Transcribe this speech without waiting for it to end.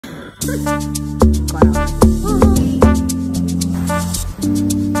Wait.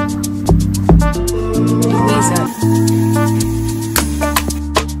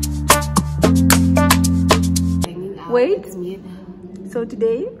 So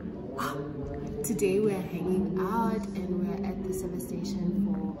today we're hanging out and we're at the service station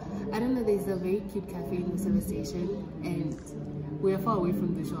for, I don't know, there's a very cute cafe in the service station and we're far away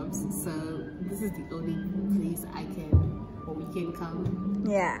from the shops, so this is the only place we can come.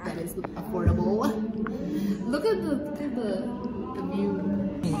 Yeah. That is affordable. Look at the view.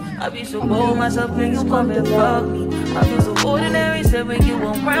 I be so bold, myself niggas come and fuck me. I feel so ordinary, said when you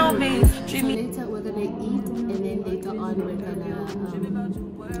around me. Treat me. Later we're gonna eat and then later on we're gonna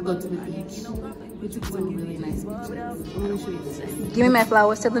go to the beach. We took some really nice pictures. I'm gonna show you this. Give me my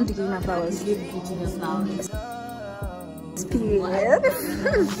flowers. Tell them to give me my flowers. Give Gucci the flowers. Period.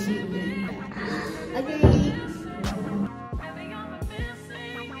 Okay.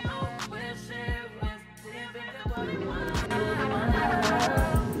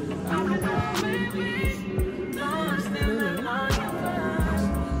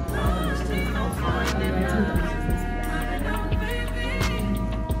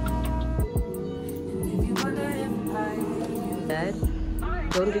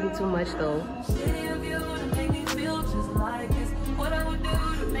 Don't drink too much though.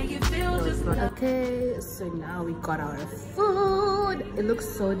 Okay, so now we got our food. It looks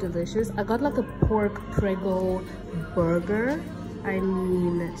so delicious. I got like a pork prego burger. I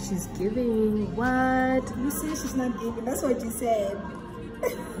mean, she's giving what? You say she's not giving. That's what you said.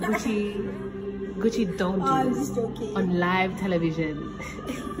 Gucci don't do I'm just joking. on live television.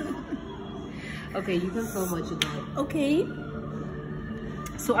 Okay, you can film what you got. Okay.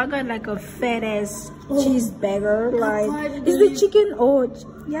 So I got like a fat ass cheeseburger. Like, is the chicken? Oh,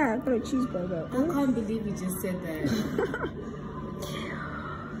 yeah, I got a cheeseburger. I can't believe you just said that.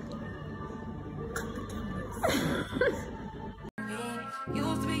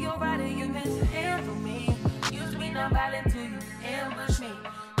 Used to be your rider, you meant to handle me. Used to be non-violent till you ambush me.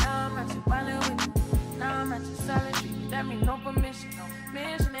 Now I'm at your violent with you. Now I'm at your silent treatment. That means no permission. No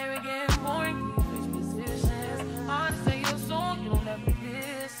missionary getting boring. Switch positions. Hard to say your song, you don't ever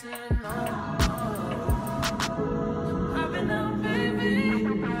listen. No. I've been out, baby.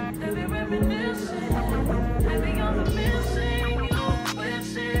 Every reminiscing. Every on the missing. You don't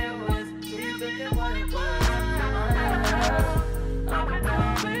wish it was different than what it was.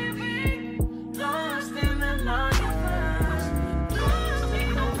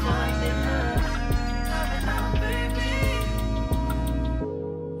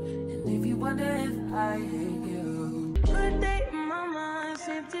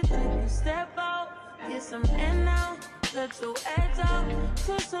 Step out, get some air now, let your edge out.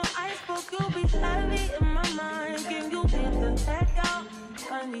 Put some ice, but you'll be heavy in my mind. Can you get the heck out?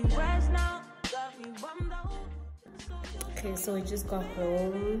 I need rest now, got me bummed out. Okay, so we just got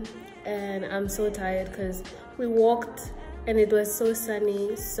home and I'm so tired because we walked and it was so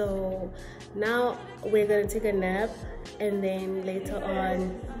sunny. So now we're gonna take a nap and then later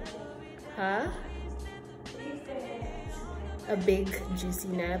on, a big juicy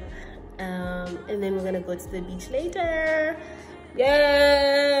nap. And then we're gonna go to the beach later.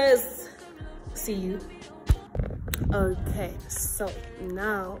 Yes, see you. Okay, so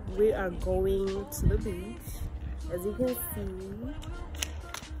now we are going to the beach. As you can see,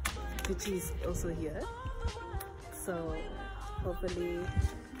 Gucci is also here, so hopefully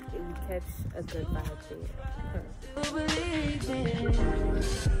we catch a good vibe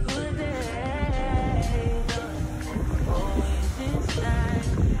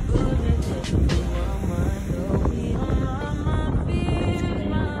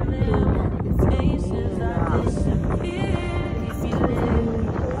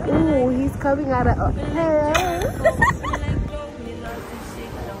Oh, he's coming out of hair.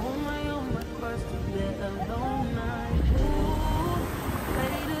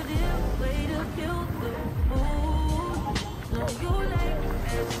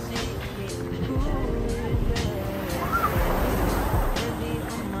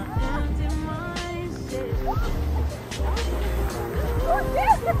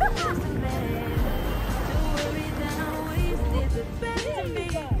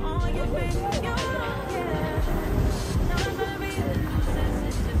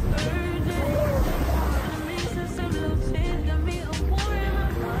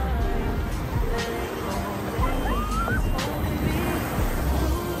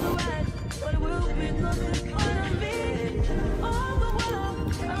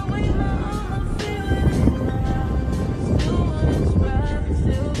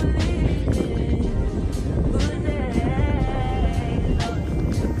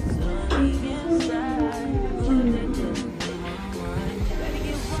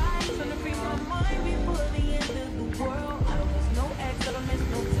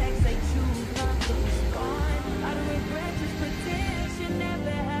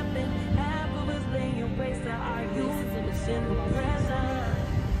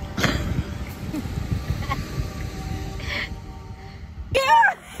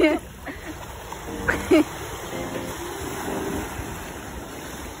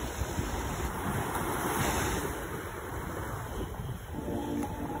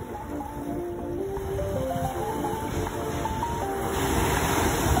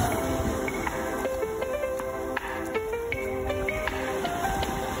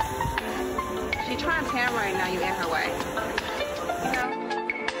 trying tan right now, you in her way.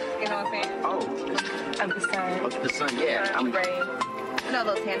 You know what I'm saying? Oh. Of the sun. Of the sun, yeah. I'm ready. You know, a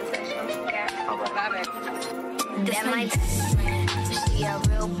little tan session. Yeah. All right. Love it. That my best friend. She a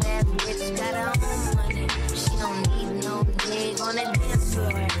real bad bitch, got her own money. She don't need no nigga on the dance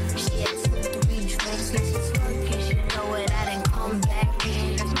floor. She had 2-3 drinks, now she twerking. She know it, I didn't come back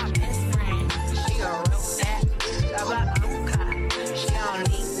in. That's my best friend. She a real bad bitch, got her own car. She don't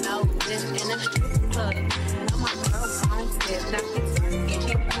need no bitch in a strip club. Know my girl gon' tip, now she twerking.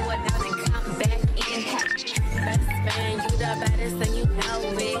 She pull it out and come back in. Best friend, you the baddest and you know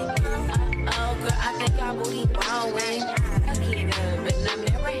it. Oh, girl, I think our booty growing. I get up, but I'm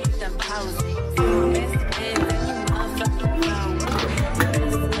never hit them posing. Best friends and you motherfucking know.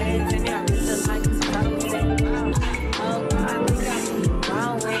 Best friends and y'all really like it's frozen. Oh, girl, I think our booty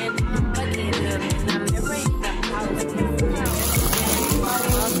growing. I get up, and I'm never hit them posing.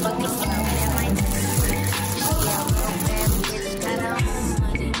 Motherfucking know that my friend. She a real bad bitch, got her own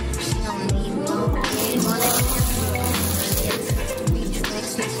money. She don't need no nigga on the dance floor. She had 2-3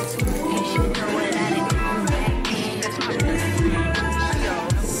 drinks, now she twerking. She know it, I didn't come back in. That's my best friend.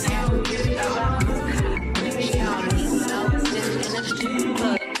 She a real bad bitch, she don't need no bitch in a strip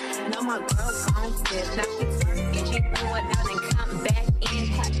club. Know my girl gon' tip, now she twerking. She throw it out and come back in.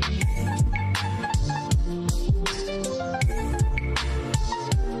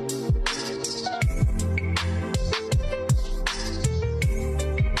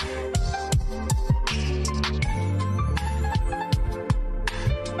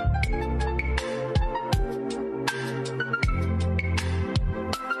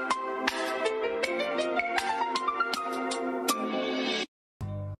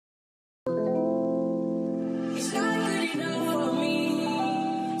 It's not good enough for me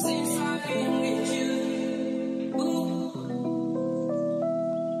since I've been with you. Ooh.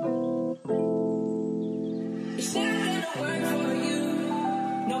 It's not gonna work for you.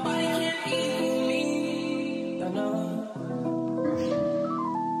 Nobody can equal me. No, no.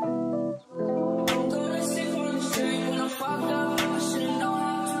 I'm gonna sip on the straight when I'm fucked up. I should've known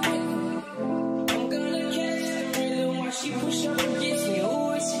how to make it. I'm gonna catch the rhythm while she push up against me.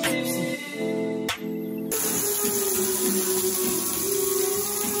 Ooh, is she tipsy?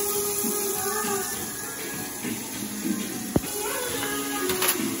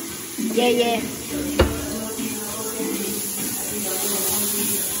 Yeah, yeah.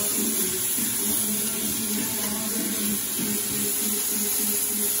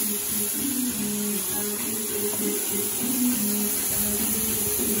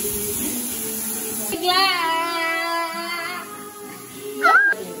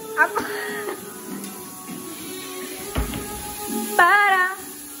 Para.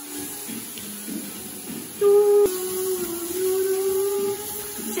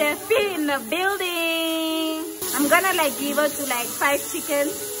 Chef in the building. I'm gonna like give her to like 5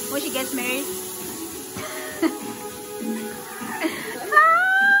 chickens when she gets married.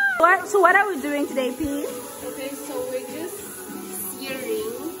 So what are we doing today, P? Okay, so we're just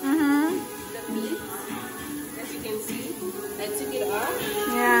searing the meat. As you can see, I took it off.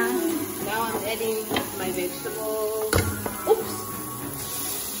 Yeah. Now I'm adding my vegetables. Oops.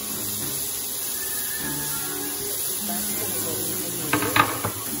 That's gonna go in the meat.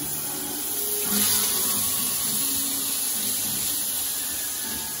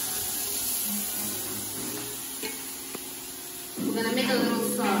 We're gonna make a little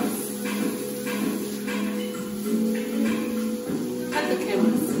sauce. Cut the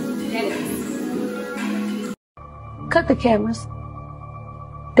cameras. Edit. Cut the cameras.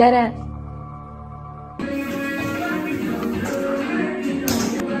 Dead ass.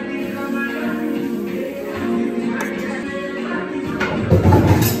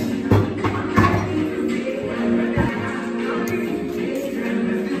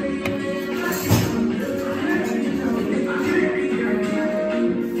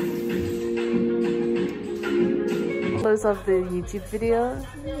 Close of the YouTube video.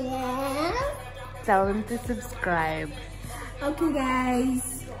 Yeah. Tell them to subscribe. Okay,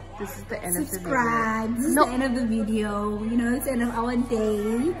 guys. This is the end of the video. Subscribe. This is the end of the video. You know, it's the end of our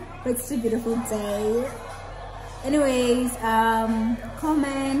day. But it's a beautiful day. Anyways,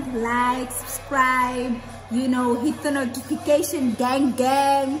 comment, like, subscribe. You know, hit the notification, gang,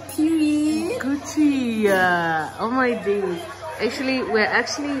 period. Gucci. Oh my days. Actually,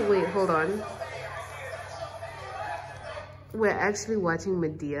 wait, hold on. We're actually watching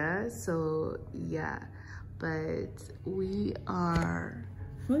Medea, so yeah. But we are...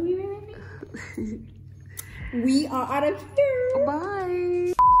 We are out of here.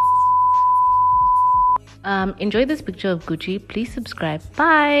 Bye. Enjoy this picture of Gucci. Please subscribe.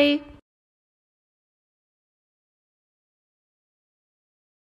 Bye.